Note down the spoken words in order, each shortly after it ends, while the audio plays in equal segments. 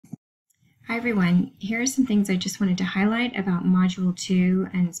Hi everyone, here are some things I just wanted to highlight about Module 2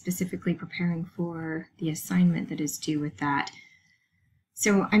 and specifically preparing for the assignment that is due with that.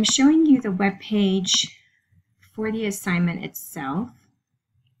 So I'm showing you the web page for the assignment itself.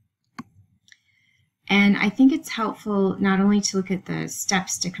 And I think it's helpful not only to look at the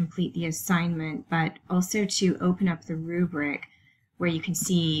steps to complete the assignment, but also to open up the rubric where you can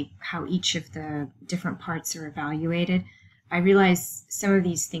see how each of the different parts are evaluated. I realize some of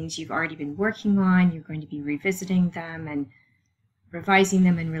these things you've already been working on, you're going to be revisiting them and revising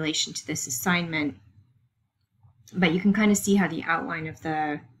them in relation to this assignment, but you can kind of see how the outline of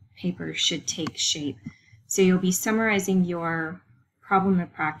the paper should take shape. So you'll be summarizing your problem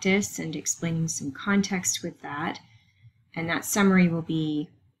of practice and explaining some context with that, and that summary will be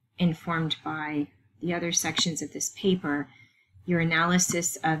informed by the other sections of this paper, your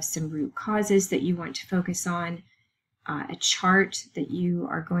analysis of some root causes that you want to focus on, a chart that you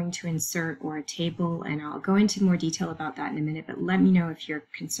are going to insert, or a table, and I'll go into more detail about that in a minute, but let me know if you're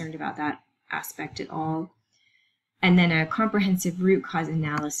concerned about that aspect at all. And then a comprehensive root cause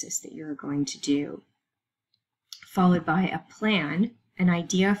analysis that you're going to do, followed by a plan, an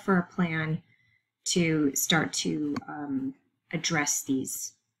idea for a plan to start to address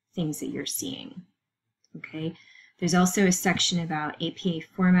these things that you're seeing. Okay. There's also a section about APA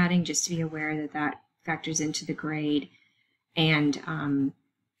formatting, just to be aware that that factors into the grade, and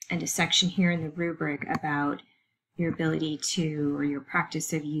a section here in the rubric about your ability to, or your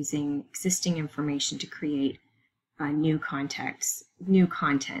practice of using existing information to create new content.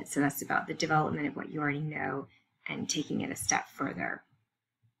 So that's about the development of what you already know and taking it a step further.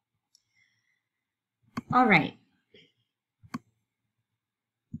 All right.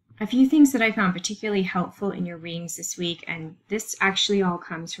 A few things that I found particularly helpful in your readings this week, and this actually all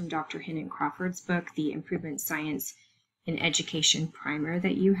comes from Dr. Hinnant-Crawford's book, The Improvement Science in Education Primer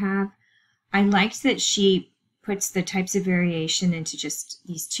that you have. I liked that she puts the types of variation into just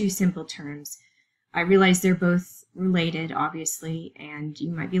these two simple terms. I realize they're both related, obviously, and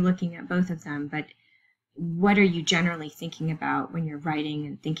you might be looking at both of them, but what are you generally thinking about when you're writing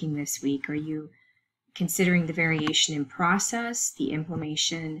and thinking this week? Are you considering the variation in process, the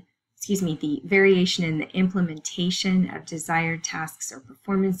variation in the implementation of desired tasks or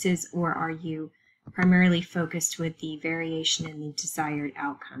performances, or are you primarily focused with the variation in the desired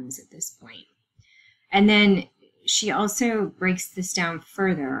outcomes at this point? And then she also breaks this down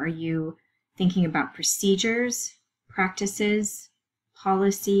further. Are you thinking about procedures, practices,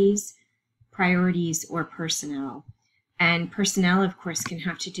 policies, priorities, or personnel? And personnel, of course, can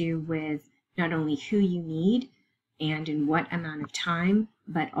have to do with not only who you need and in what amount of time,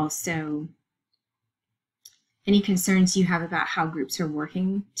 but also any concerns you have about how groups are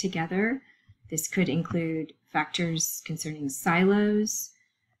working together. This could include factors concerning silos,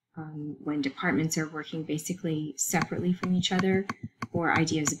 when departments are working basically separately from each other, or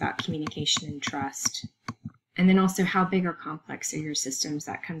ideas about communication and trust. And then also how big or complex are your systems.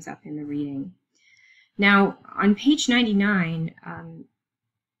 That comes up in the reading. Now, on page 99,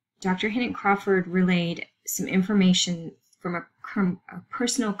 Dr. Hinnant-Crawford relayed some information from a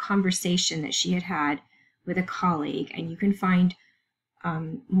personal conversation that she had had with a colleague, and you can find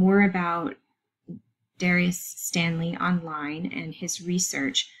more about Darius Stanley online and his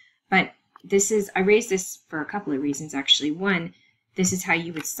research. But I raised this for a couple of reasons, actually. One, this is how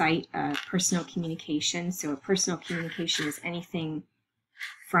you would cite personal communication. So a personal communication is anything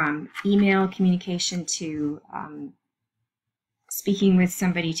from email communication to speaking with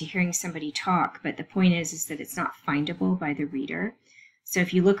somebody to hearing somebody talk, but the point is that it's not findable by the reader. So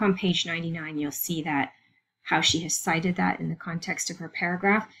if you look on page 99, you'll see that how she has cited that in the context of her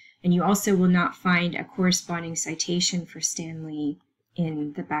paragraph, and you also will not find a corresponding citation for Stanley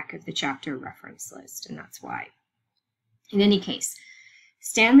in the back of the chapter reference list, and that's why. In any case,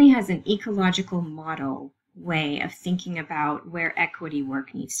 Stanley has an ecological model way of thinking about where equity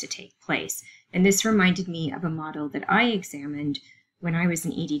work needs to take place. And this reminded me of a model that I examined when I was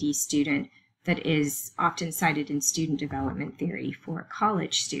an EdD student that is often cited in student development theory for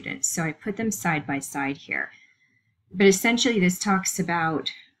college students. So I put them side by side here. But essentially this talks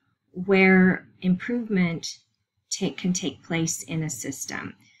about where improvement can take place in a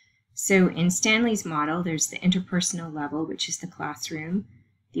system. So in Stanley's model, there's the interpersonal level, which is the classroom,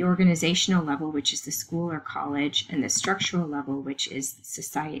 the organizational level, which is the school or college, and the structural level, which is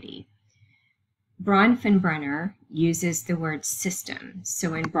society. Bronfenbrenner uses the word system.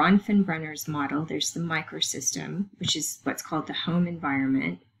 So in Bronfenbrenner's model, there's the microsystem, which is what's called the home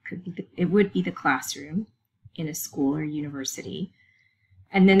environment. It would be the classroom in a school or university.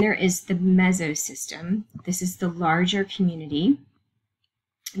 And then there is the mesosystem. This is the larger community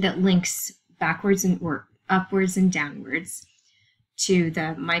that links backwards or upwards and downwards to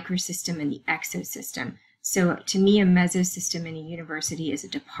the microsystem and the exosystem. So to me, a mesosystem in a university is a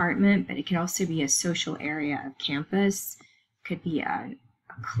department, but it could also be a social area of campus. It could be a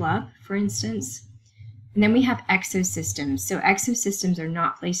club, for instance. And then we have exosystems. So exosystems are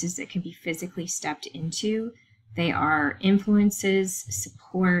not places that can be physically stepped into. They are influences,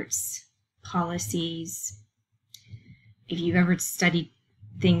 supports, policies. If you've ever studied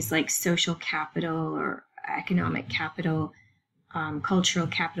things like social capital or economic capital, cultural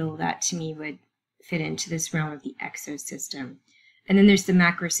capital, that to me would fit into this realm of the exosystem. And then there's the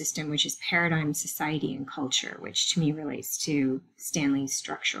macrosystem, which is paradigm, society, and culture, which to me relates to Stanley's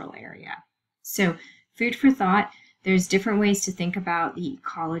structural area. So food for thought, there's different ways to think about the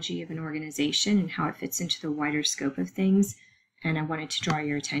ecology of an organization and how it fits into the wider scope of things. And I wanted to draw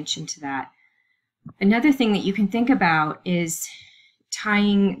your attention to that. Another thing that you can think about is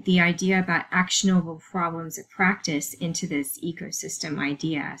tying the idea about actionable problems of practice into this ecosystem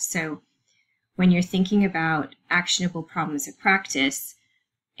idea. So when you're thinking about actionable problems of practice,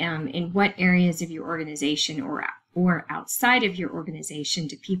 in what areas of your organization or outside of your organization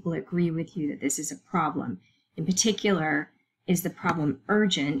do people agree with you that this is a problem? In particular, is the problem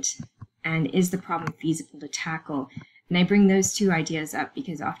urgent, and is the problem feasible to tackle? And I bring those two ideas up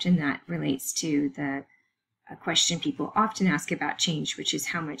because often that relates to the question people often ask about change, which is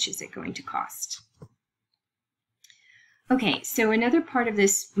how much is it going to cost? Okay, so another part of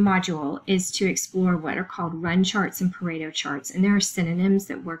this module is to explore what are called run charts and Pareto charts, and there are synonyms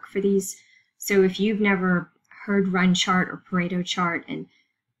that work for these. So if you've never heard run chart or Pareto chart, and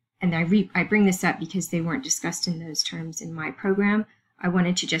I bring this up because they weren't discussed in those terms in my program, I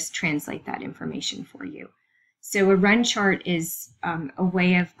wanted to just translate that information for you. So a run chart is a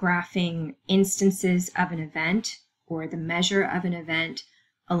way of graphing instances of an event or the measure of an event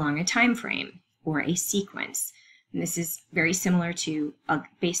along a time frame or a sequence. And this is very similar to a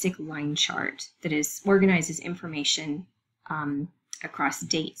basic line chart that organizes information across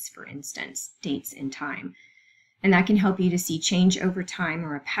dates, for instance, dates in time. And that can help you to see change over time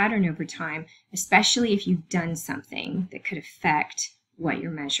or a pattern over time, especially if you've done something that could affect what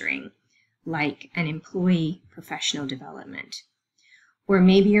you're measuring, like an employee professional development. Or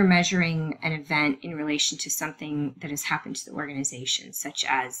maybe you're measuring an event in relation to something that has happened to the organization, such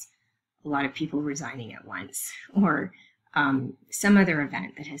as a lot of people resigning at once, or some other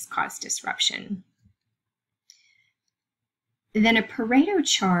event that has caused disruption. Then a Pareto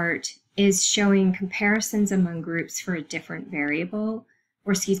chart is showing comparisons among groups for a different variable,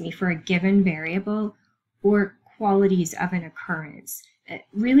 or for a given variable, or qualities of an occurrence.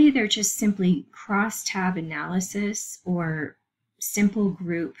 Really, they're just simply cross-tab analysis or simple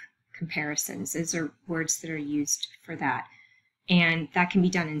group comparisons. Those are words that are used for that. And that can be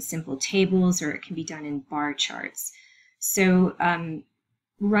done in simple tables, or it can be done in bar charts. So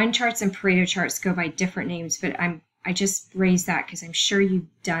run charts and Pareto charts go by different names, but I just raised that because I'm sure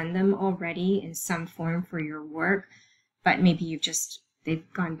you've done them already in some form for your work, but maybe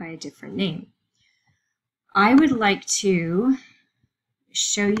they've gone by a different name. I would like to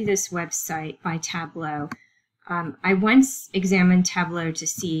show you this website by Tableau. I once examined Tableau to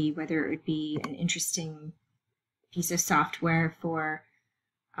see whether it would be an interesting piece of software for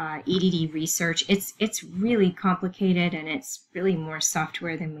EdD research. It's really complicated, and it's really more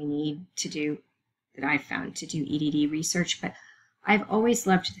software than we need to do, that I've found, to do EdD research. But I've always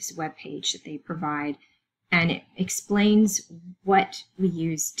loved this web page that they provide, and it explains what we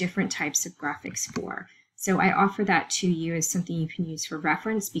use different types of graphics for. So I offer that to you as something you can use for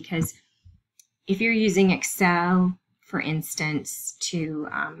reference, because if you're using Excel, for instance, to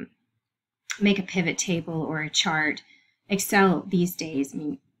make a pivot table or a chart, Excel these days, I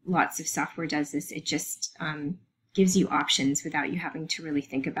mean, lots of software does this, it just gives you options without you having to really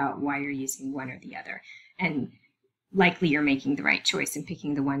think about why you're using one or the other. And likely you're making the right choice in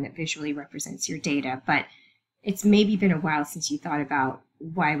picking the one that visually represents your data, but it's maybe been a while since you thought about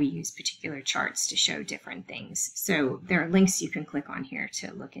why we use particular charts to show different things. So there are links you can click on here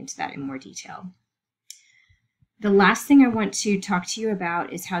to look into that in more detail. The last thing I want to talk to you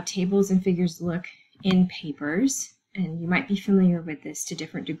about is how tables and figures look in papers, and you might be familiar with this to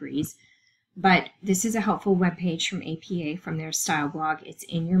different degrees, but this is a helpful web page from APA from their style blog. It's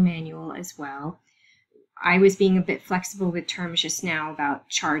in your manual as well. I was being a bit flexible with terms just now about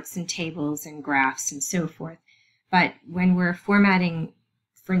charts and tables and graphs and so forth, but when we're formatting,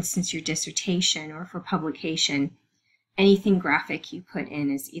 for instance, your dissertation or for publication, anything graphic you put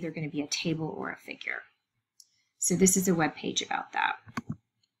in is either going to be a table or a figure. So this is a web page about that.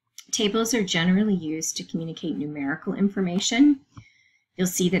 Tables are generally used to communicate numerical information. you'll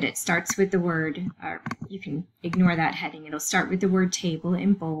see that it starts with the word, or you can ignore that heading. It'll start with the word table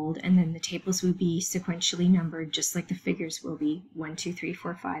in bold, and then the tables will be sequentially numbered, just like the figures will be 1, 2, 3,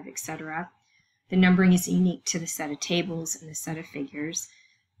 4, 5, etc. The numbering is unique to the set of tables and the set of figures.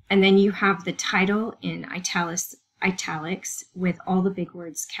 And then you have the title in italics with all the big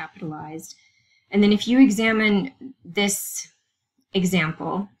words capitalized. And then if you examine this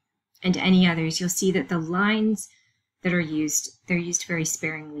example and any others, you'll see that the lines that are used, they're used very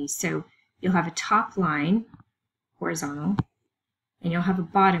sparingly. So you'll have a top line, horizontal, and you'll have a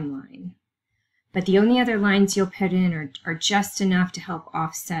bottom line. But the only other lines you'll put in are just enough to help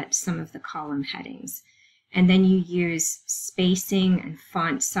offset some of the column headings. And then you use spacing and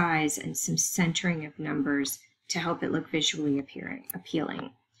font size and some centering of numbers to help it look visually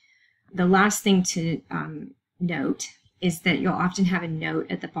appealing. The last thing to note is that you'll often have a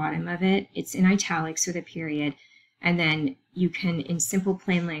note at the bottom of it. It's in italics with a period, and then you can, in simple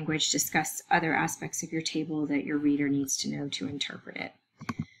plain language, discuss other aspects of your table that your reader needs to know to interpret it.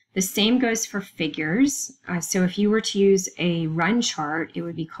 The same goes for figures. So if you were to use a run chart, it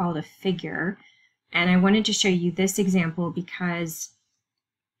would be called a figure. And I wanted to show you this example because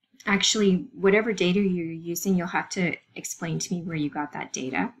actually whatever data you're using, you'll have to explain to me where you got that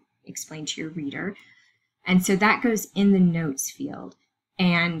data, explain to your reader. And so that goes in the notes field.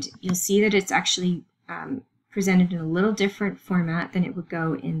 And you'll see that it's actually presented in a little different format than it would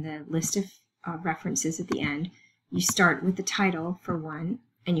go in the list of references at the end. You start with the title for one,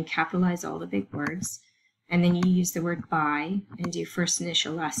 and you capitalize all the big words, and then you use the word by and do first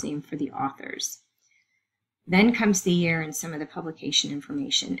initial, last name for the authors. Then comes the year and some of the publication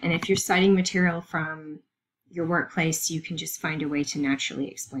information. And if you're citing material from your workplace, you can just find a way to naturally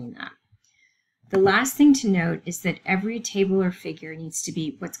explain that. The last thing to note is that every table or figure needs to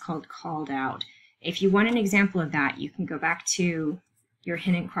be what's called out. If you want an example of that, you can go back to your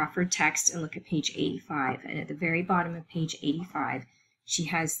Hinnen-Crawford text and look at page 85. And at the very bottom of page 85, she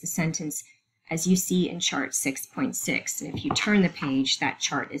has the sentence, as you see in chart 6.6. And if you turn the page, that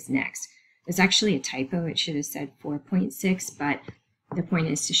chart is next. There's actually a typo. It should have said 4.6, but the point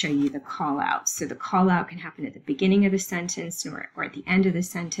is to show you the call out. So the call out can happen at the beginning of the sentence or at the end of the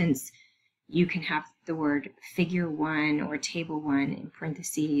sentence. You can have the word figure 1 or table 1 in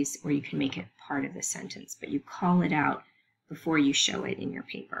parentheses, or you can make it part of the sentence, but you call it out before you show it in your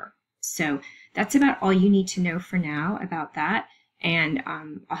paper. So that's about all you need to know for now about that. And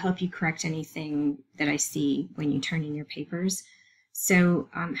I'll help you correct anything that I see when you turn in your papers. So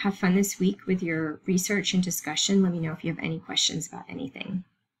have fun this week with your research and discussion. Let me know if you have any questions about anything.